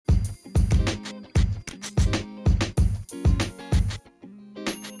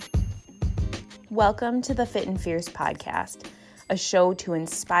Welcome to the Fit and Fierce podcast, a show to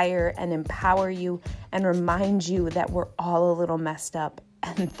inspire and empower you and remind you that we're all a little messed up,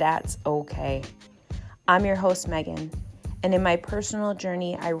 and that's okay. I'm your host, Megan, and in my personal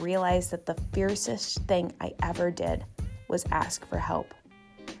journey, I realized that the fiercest thing I ever did was ask for help.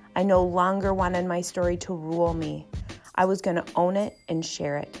 I no longer wanted my story to rule me. I was going to own it and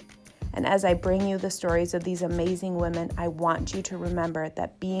share it. And as I bring you the stories of these amazing women, I want you to remember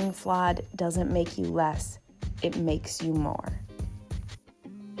that being flawed doesn't make you less. It makes you more.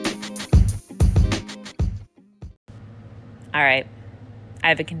 All right. I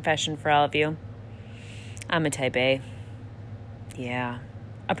have a confession for all of you. I'm a type A. Yeah.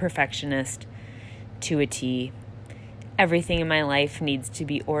 A perfectionist to a T. Everything in my life needs to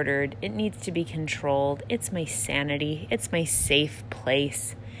be ordered. It needs to be controlled. It's my sanity. It's my safe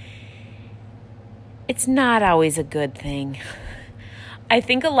place. It's not always a good thing. I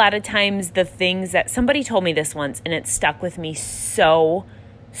think a lot of times the things that somebody told me this once, and it stuck with me so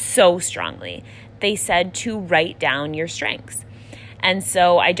strongly. They said to write down your strengths. And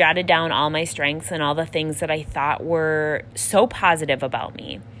so I jotted down all my strengths and all the things that I thought were so positive about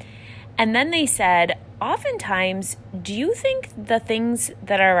me. And then they said, oftentimes, do you think the things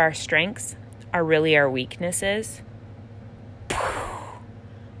that are our strengths are really our weaknesses?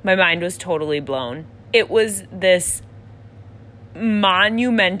 My mind was totally blown. It was this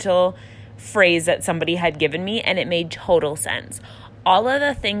monumental phrase that somebody had given me, and it made total sense. All of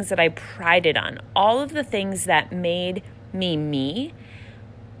the things that I prided on, all of the things that made me me,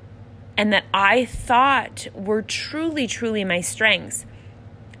 and that I thought were truly my strengths,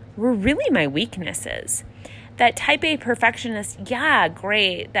 were really my weaknesses. That type A perfectionist, yeah,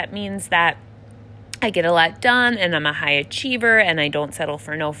 great. That means that I get a lot done and I'm a high achiever and I don't settle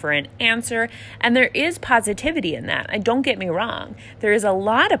for no for an answer. And there is positivity in that. Don't get me wrong. There is a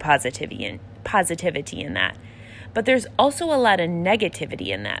lot of positivity in that. But there's also a lot of negativity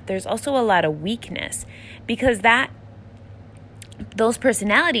in that. There's also a lot of weakness, because those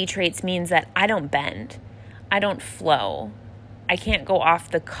personality traits means that I don't bend. I don't flow. I can't go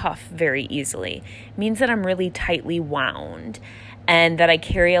off the cuff very easily. It means that I'm really tightly wound, and that I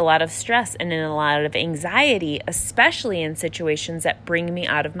carry a lot of stress and a lot of anxiety, especially in situations that bring me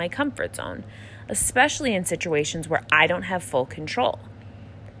out of my comfort zone, especially in situations where I don't have full control.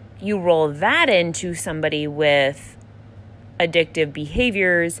 You roll that into somebody with addictive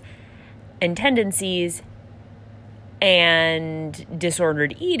behaviors and tendencies and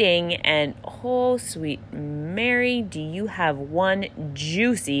disordered eating, and oh, sweet Mary, do you have one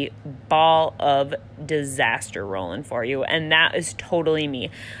juicy ball of disaster rolling for you? And that is totally me.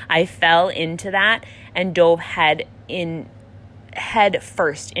 I fell into that and dove head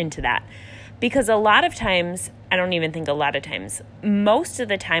first into that. Because a lot of times, I don't even think a lot of times, most of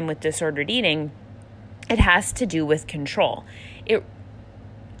the time with disordered eating, it has to do with control.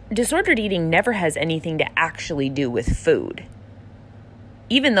 Disordered eating never has anything to actually do with food.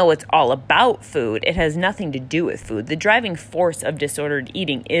 Even though it's all about food, it has nothing to do with food. The driving force of disordered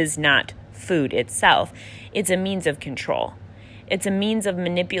eating is not food itself. It's a means of control. It's a means of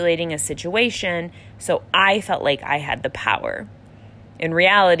manipulating a situation, so I felt like I had the power. In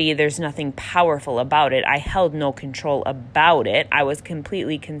reality, there's nothing powerful about it. I held no control about it. I was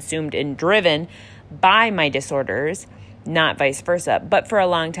completely consumed and driven by my disorders, not vice versa. But for a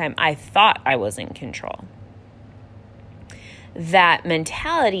long time, I thought I was in control. That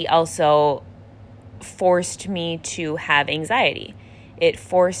mentality also forced me to have anxiety. It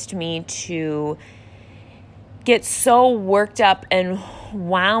forced me to get so worked up and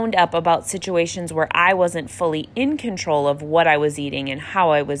wound up about situations where I wasn't fully in control of what I was eating and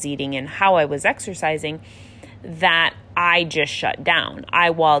how I was eating and how I was exercising, that I just shut down.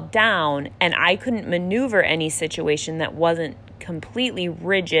 I walled down, and I couldn't maneuver any situation that wasn't completely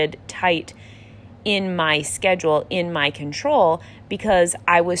rigid, tight in my schedule, in my control, because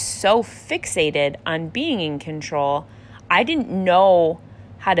I was so fixated on being in control, I didn't know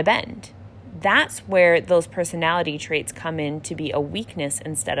how to bend. That's where those personality traits come in to be a weakness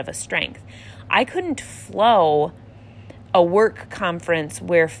instead of a strength. I couldn't flow a work conference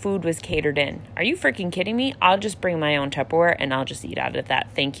where food was catered in. Are you freaking kidding me? I'll just bring my own Tupperware and I'll just eat out of that.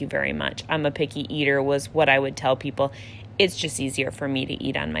 Thank you very much. I'm a picky eater was what I would tell people. It's just easier for me to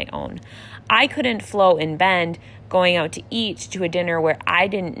eat on my own. I couldn't flow and bend going out to eat to a dinner where I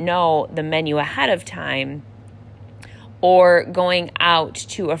didn't know the menu ahead of time, or going out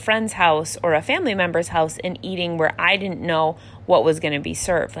to a friend's house or a family member's house and eating where I didn't know what was going to be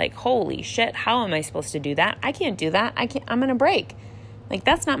served. Like, holy shit, how am I supposed to do that? I can't do that. I'm going to break. Like,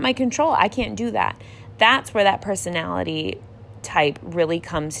 that's not my control. I can't do that. That's where that personality type really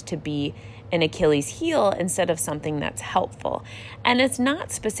comes to be an Achilles heel instead of something that's helpful. And it's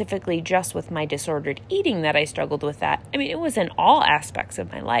not specifically just with my disordered eating that I struggled with that. I mean, it was in all aspects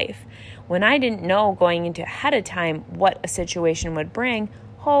of my life. When I didn't know going into ahead of time what a situation would bring,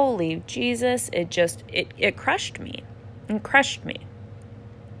 holy Jesus, it crushed me. It crushed me.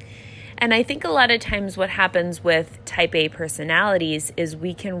 And I think a lot of times what happens with type A personalities is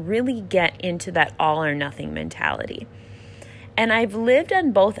we can really get into that all or nothing mentality. And I've lived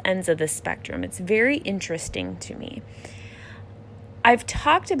on both ends of the spectrum. It's very interesting to me. I've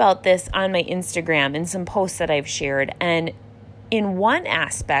talked about this on my Instagram in some posts that I've shared. And in one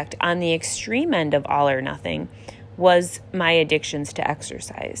aspect, on the extreme end of all or nothing, was my addictions to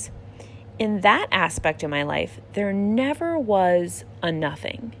exercise. In that aspect of my life, there never was a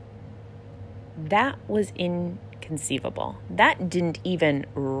nothing. That was inconceivable. That didn't even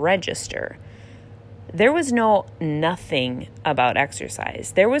register. There was no nothing about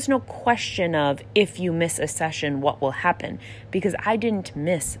exercise. There was no question of if you miss a session, what will happen? Because I didn't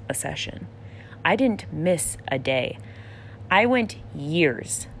miss a session. I didn't miss a day. I went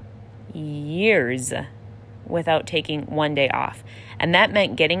years without taking one day off. And that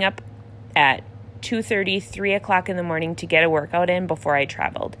meant getting up at 2:30, 3 o'clock in the morning to get a workout in before I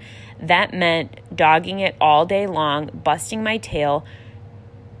traveled. That meant dogging it all day long, busting my tail,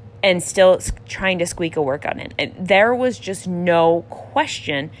 and still trying to squeak a workout in. And there was just no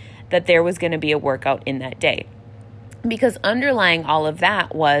question that there was going to be a workout in that day. Because underlying all of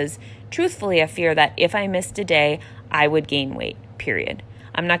that was truthfully a fear that if I missed a day, I would gain weight, period.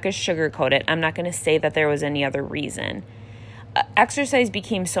 I'm not going to sugarcoat it. I'm not going to say that there was any other reason. Exercise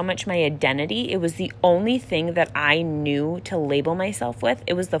became so much my identity. It was the only thing that I knew to label myself with.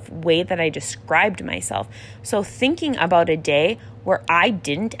 It was the way that I described myself. So thinking about a day where I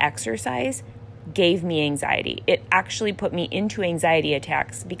didn't exercise gave me anxiety. It actually put me into anxiety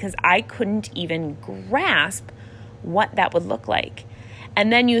attacks because I couldn't even grasp what that would look like. And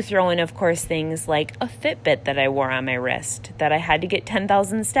then you throw in, of course, things like a Fitbit that I wore on my wrist, that I had to get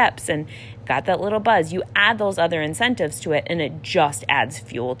 10,000 steps and got that little buzz. You add those other incentives to it, and it just adds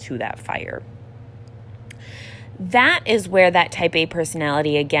fuel to that fire. That is where that type A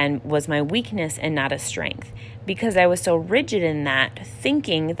personality, again, was my weakness and not a strength. Because I was so rigid in that,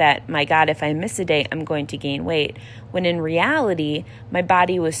 thinking that, my God, if I miss a day, I'm going to gain weight. When in reality, my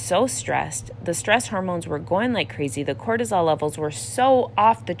body was so stressed. The stress hormones were going like crazy. The cortisol levels were so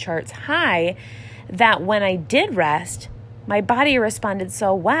off the charts high that when I did rest, my body responded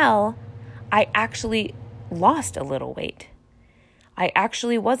so well, I actually lost a little weight. I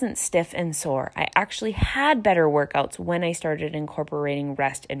actually wasn't stiff and sore. I actually had better workouts when I started incorporating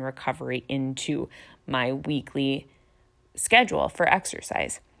rest and recovery into my weekly schedule for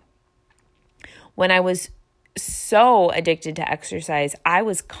exercise. When I was so addicted to exercise, I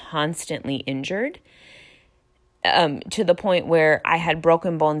was constantly injured to the point where I had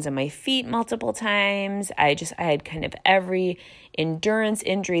broken bones in my feet multiple times. I had kind of every endurance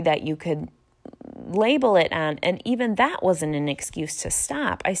injury that you could label it on. And even that wasn't an excuse to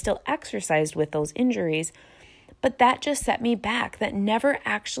stop. I still exercised with those injuries, but that just set me back. That never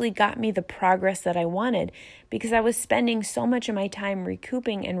actually got me the progress that I wanted because I was spending so much of my time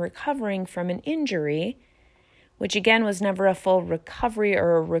recouping and recovering from an injury, which again was never a full recovery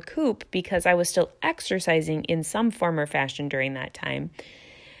or a recoup because I was still exercising in some form or fashion during that time.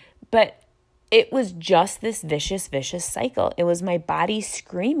 But it was just this vicious cycle. It was my body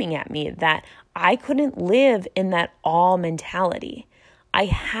screaming at me that I couldn't live in that all mentality. I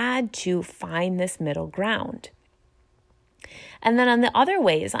had to find this middle ground. And then on the other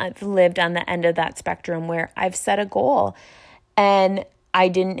ways, I've lived on the end of that spectrum where I've set a goal and I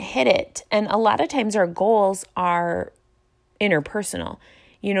didn't hit it. And a lot of times our goals are interpersonal.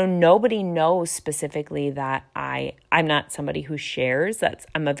 You know, nobody knows specifically that I'm not somebody who shares.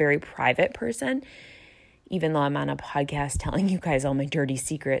 I'm a very private person. Even though I'm on a podcast telling you guys all my dirty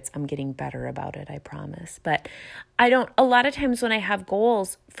secrets, I'm getting better about it, I promise. But a lot of times when I have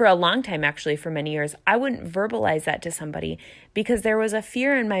goals, for a long time actually, for many years, I wouldn't verbalize that to somebody because there was a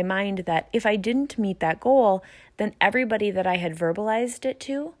fear in my mind that if I didn't meet that goal, then everybody that I had verbalized it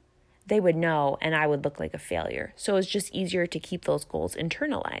to, they would know and I would look like a failure. So it was just easier to keep those goals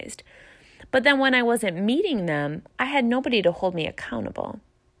internalized. But then when I wasn't meeting them, I had nobody to hold me accountable.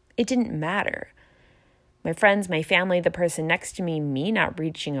 It didn't matter. My friends, my family, the person next to me not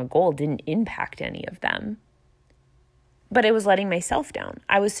reaching a goal didn't impact any of them. But it was letting myself down.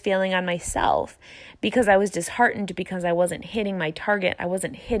 I was failing on myself because I was disheartened because I wasn't hitting my target. I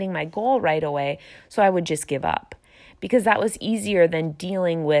wasn't hitting my goal right away. So I would just give up because that was easier than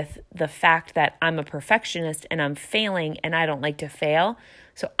dealing with the fact that I'm a perfectionist and I'm failing and I don't like to fail.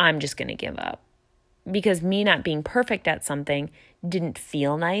 So I'm just going to give up, because me not being perfect at something didn't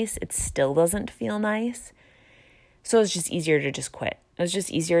feel nice. It still doesn't feel nice. So it's just easier to just quit. It was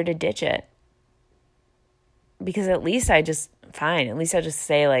just easier to ditch it, because at least I just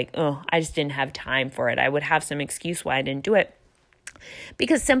say like, oh, I just didn't have time for it. I would have some excuse why I didn't do it,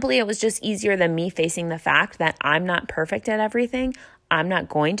 because simply it was just easier than me facing the fact that I'm not perfect at everything. I'm not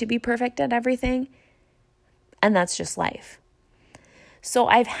going to be perfect at everything. And that's just life. So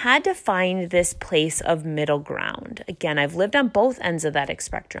I've had to find this place of middle ground. Again, I've lived on both ends of that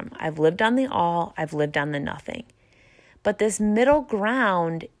spectrum. I've lived on the all, I've lived on the nothing. But this middle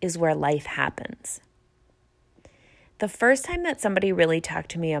ground is where life happens. The first time that somebody really talked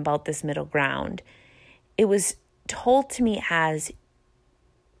to me about this middle ground, it was told to me as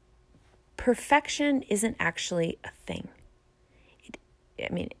perfection isn't actually a thing.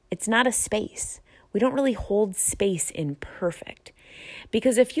 It's not a space. We don't really hold space in perfect.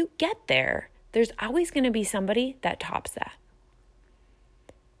 Because if you get there, there's always going to be somebody that tops that.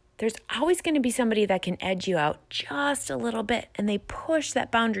 There's always going to be somebody that can edge you out just a little bit, and they push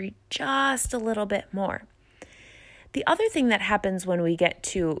that boundary just a little bit more. The other thing that happens when we get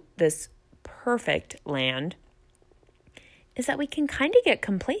to this perfect land is that we can kind of get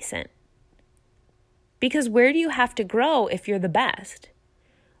complacent. Because where do you have to grow if you're the best?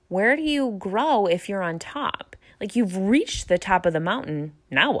 Where do you grow if you're on top? Like, you've reached the top of the mountain,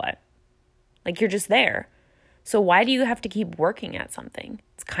 now what? Like, you're just there. So why do you have to keep working at something?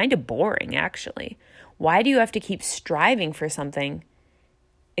 It's kind of boring, actually. Why do you have to keep striving for something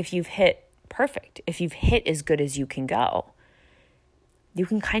if you've hit perfect, if you've hit as good as you can go? You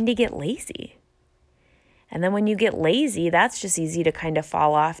can kind of get lazy. And then when you get lazy, that's just easy to kind of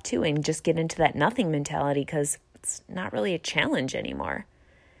fall off too and just get into that nothing mentality, because it's not really a challenge anymore.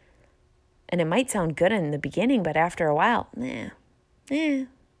 And it might sound good in the beginning, but after a while, it's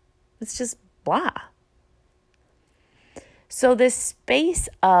just blah. So this space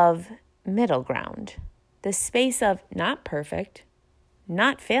of middle ground, this space of not perfect,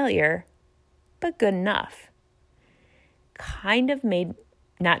 not failure, but good enough, I'm going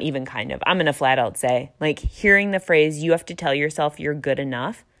to flat out say, like, hearing the phrase, you have to tell yourself you're good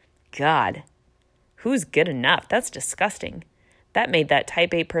enough. God, who's good enough? That's disgusting. That made that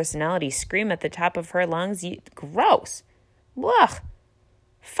type A personality scream at the top of her lungs. Gross. Ugh.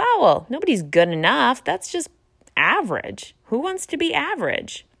 Foul. Nobody's good enough. That's just average. Who wants to be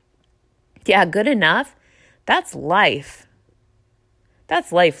average? Yeah, good enough. That's life.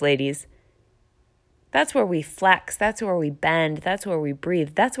 That's life, ladies. That's where we flex. That's where we bend. That's where we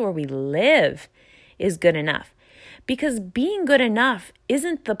breathe. That's where we live, is good enough. Because being good enough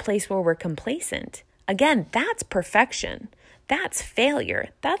isn't the place where we're complacent. Again, that's perfection. That's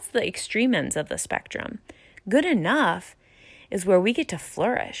failure. That's the extreme ends of the spectrum. Good enough is where we get to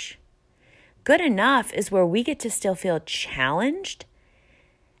flourish. Good enough is where we get to still feel challenged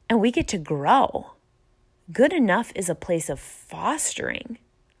and we get to grow. Good enough is a place of fostering.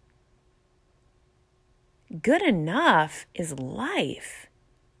 Good enough is life.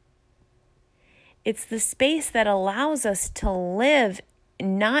 It's the space that allows us to live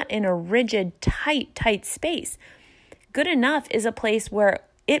not in a rigid, tight space. Good enough is a place where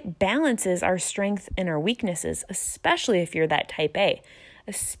it balances our strengths and our weaknesses, especially if you're that type A,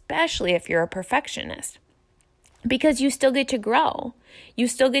 especially if you're a perfectionist. Because you still get to grow. You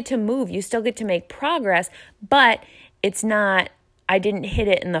still get to move. You still get to make progress, but it's not, I didn't hit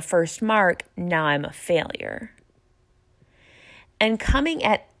it in the first mark, now I'm a failure. And coming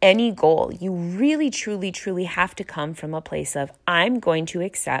at any goal, you really, truly have to come from a place of, I'm going to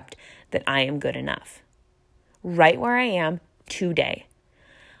accept that I am good enough. Right where I am today.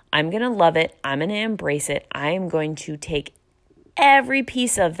 I'm going to love it. I'm going to embrace it. I am going to take every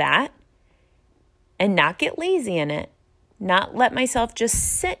piece of that and not get lazy in it. Not let myself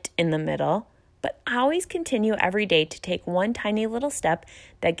just sit in the middle, but always continue every day to take one tiny little step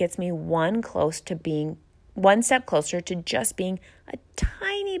that gets me one step closer to just being a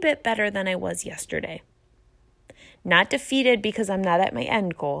tiny bit better than I was yesterday. Not defeated because I'm not at my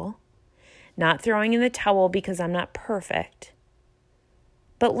end goal. Not throwing in the towel because I'm not perfect,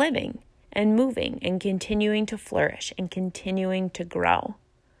 but living and moving and continuing to flourish and continuing to grow.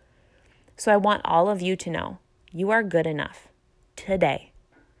 So I want all of you to know you are good enough today,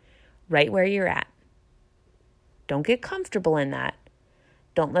 right where you're at. Don't get comfortable in that.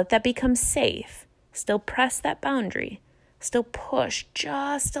 Don't let that become safe. Still press that boundary. Still push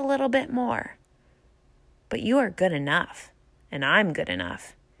just a little bit more. But you are good enough, and I'm good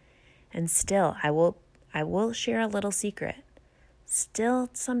enough. And still, I will I will share a little secret. Still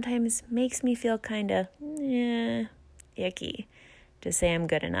sometimes makes me feel kind of icky to say I'm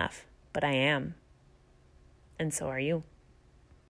good enough, but I am. And so are you.